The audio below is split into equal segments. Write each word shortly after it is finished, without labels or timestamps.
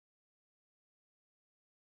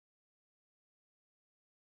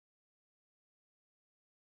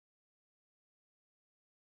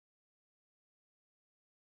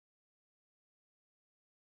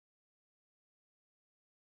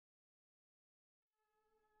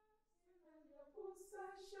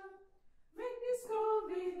Make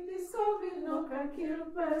this COVID no can kill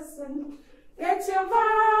person. Get your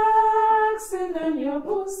vaccine and your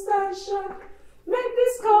booster shot. Make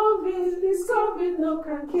this COVID no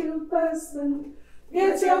can kill person.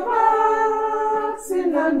 Get your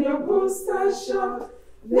vaccine and your booster shot.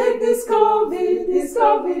 Make this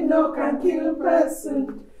COVID no can kill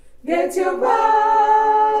person. Get your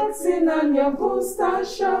vaccine and your booster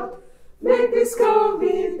shot. Make this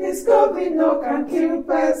COVID no can kill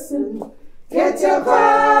person. Get your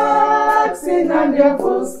vaccine and your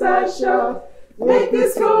booster shot. Make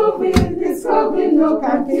this COVID no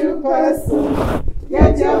can kill person.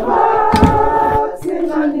 Get your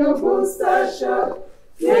vaccine and your booster shot.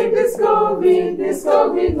 Make this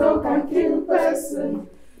COVID no can kill person.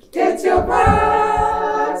 Get your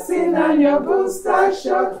vaccine and your booster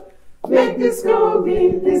shot. Make this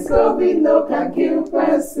COVID no can kill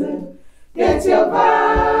person. Get your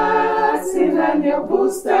vaccine and your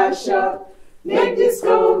booster shot. Make this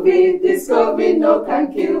COVID no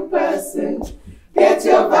can kill person. Get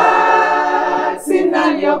your vaccine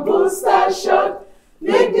and your booster shot.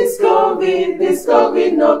 Make this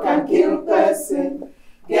COVID no can kill person.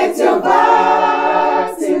 Get your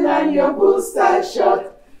vaccine and your booster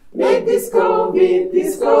shot. Make this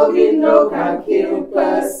COVID no can kill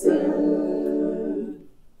person.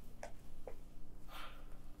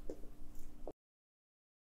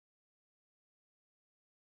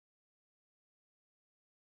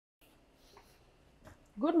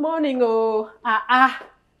 Good morning,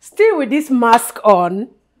 still with this mask on?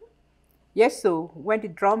 Yes, so when the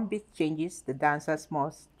drum beat changes, the dancers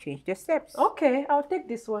must change their steps. Okay, I'll take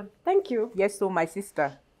this one. Thank you. Yes, so my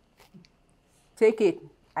sister, take it.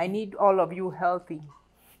 I need all of you healthy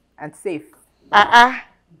and safe.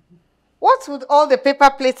 What's with all the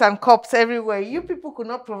paper plates and cups everywhere? You people could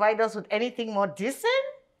not provide us with anything more decent?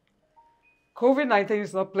 COVID-19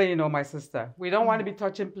 is not playing on my sister. We don't want to be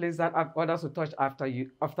touching plates that others will touch after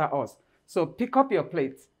us. So pick up your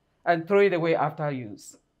plate and throw it away after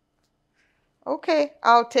use. Okay,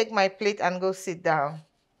 I'll take my plate and go sit down.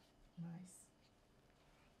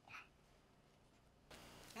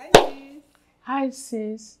 Hi,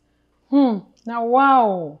 sis. Now,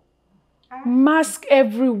 wow. Mask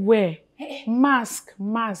everywhere. Mask.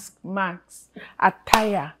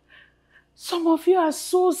 Attire. Some of you are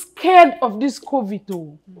so scared of this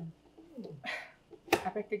COVID. I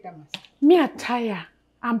better take that mask. Me attire.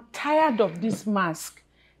 I'm tired of this mask.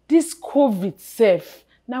 This COVID safe.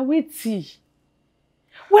 Now wait see.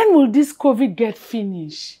 When will this COVID get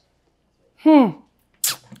finished?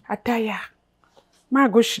 Attire. Ma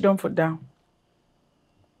go sit down for down.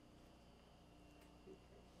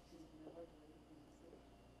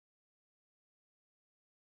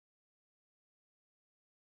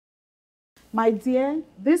 My dear,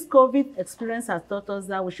 this COVID experience has taught us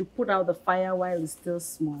that we should put out the fire while it's still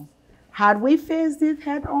small. Had we faced it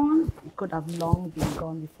head on, it could have long been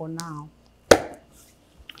gone before now.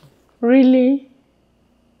 Really?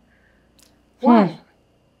 Why?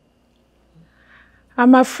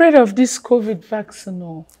 I'm afraid of this COVID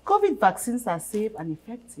vaccine. COVID vaccines are safe and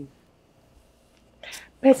effective.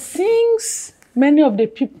 But since many of the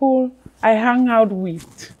people I hang out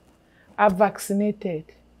with are vaccinated,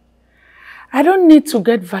 I don't need to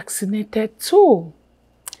get vaccinated too.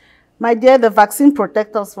 My dear, the vaccine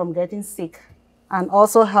protects us from getting sick and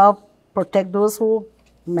also help protect those who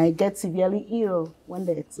may get severely ill when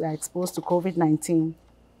they are exposed to COVID-19.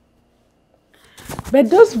 But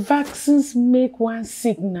those vaccines make one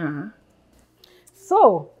sick now.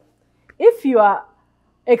 So, if you are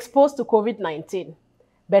exposed to COVID-19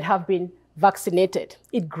 but have been vaccinated,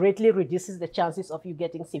 it greatly reduces the chances of you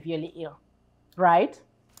getting severely ill, right?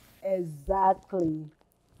 Exactly.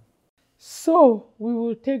 So we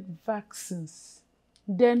will take vaccines,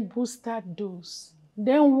 then booster dose,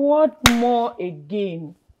 then what more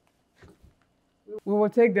again? We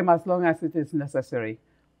will take them as long as it is necessary.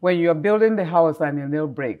 When you're building the house and the nail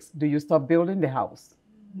breaks, do you stop building the house?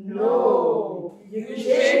 No. You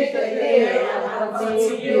shake the nail and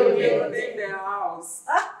continue building the house.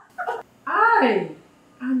 I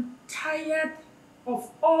am tired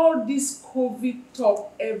of all this COVID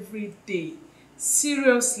talk every day.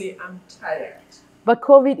 Seriously, I'm tired. But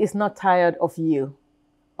COVID is not tired of you,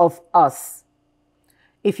 of us.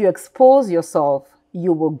 If you expose yourself,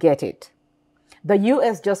 you will get it. The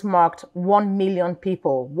US just marked 1 million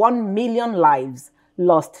people, 1 million lives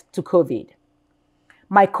lost to COVID.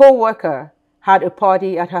 My co-worker had a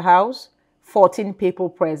party at her house, 14 people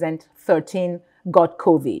present, 13 got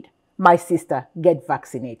COVID. My sister, get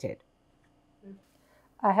vaccinated.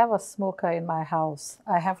 I have a smoker in my house.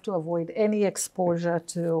 I have to avoid any exposure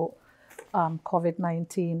to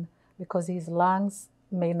COVID-19 because his lungs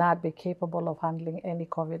may not be capable of handling any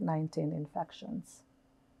COVID-19 infections.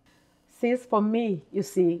 Sis, for me, you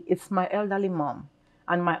see, it's my elderly mom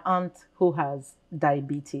and my aunt who has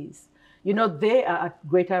diabetes. You know, they are at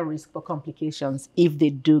greater risk for complications if they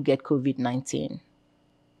do get COVID-19.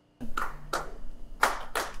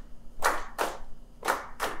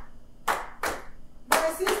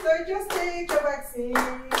 My sister, just take your vaccine.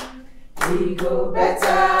 We go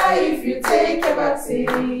better if you take your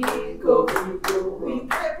vaccine. Go, go.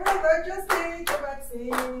 My brother, just take your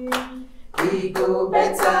vaccine. We go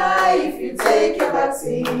better if you take your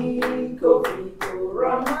vaccine. Go, go,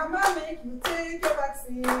 run. Mama, make you take your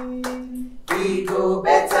vaccine. We go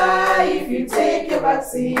better if you take your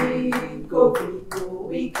vaccine. Go, go.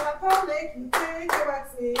 Papa, make you take your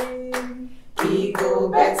vaccine. We go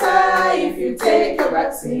better if you take your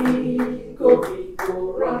vaccine. Go,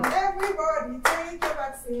 go, run. Everybody take your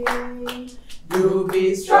vaccine. You'll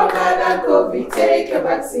be stronger than COVID. Take your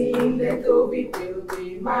vaccine, then COVID will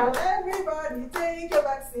be mad. Everybody take your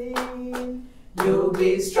vaccine. You'll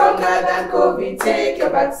be stronger than COVID. Take your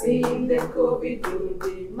vaccine, then COVID will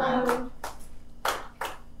be mad.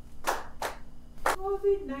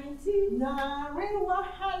 COVID-19, Nare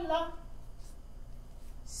Wahala,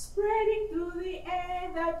 spreading through the air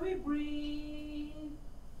that we breathe,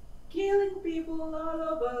 killing people all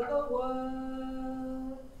over the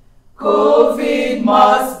world. COVID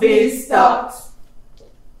must be stopped.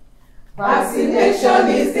 Vaccination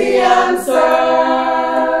is the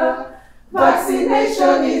answer.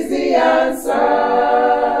 Vaccination is the answer.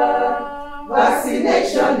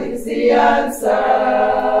 Vaccination is the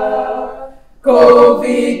answer.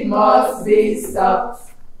 COVID must be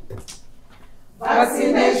stopped.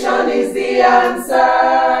 Vaccination is the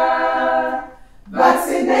answer.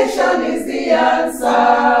 Vaccination is the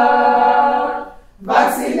answer.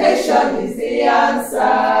 Vaccination is the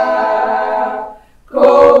answer.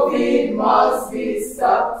 COVID must be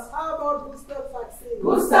stopped. How about booster vaccine?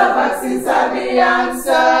 Booster vaccines are the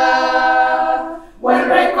answer. When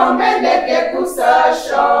recommended, get booster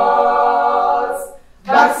shots.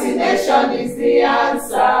 Vaccination is the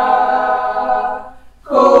answer.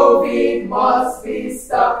 COVID must be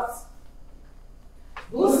stopped.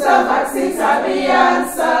 Booster vaccines are the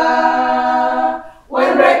answer.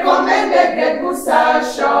 When recommended, get booster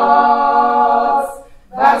shots.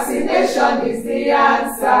 Vaccination is the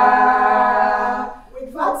answer.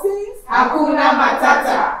 With vaccines, Hakuna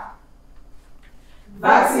Matata.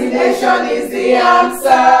 Vaccination is the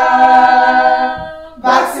answer.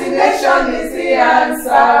 Vaccination is the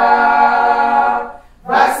answer.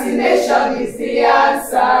 Vaccination is the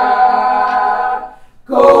answer.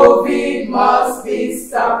 COVID must be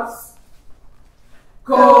stopped.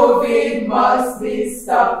 COVID must be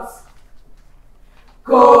stopped.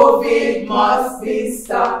 COVID must be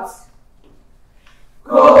stopped.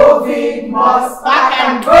 COVID must back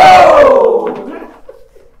and go.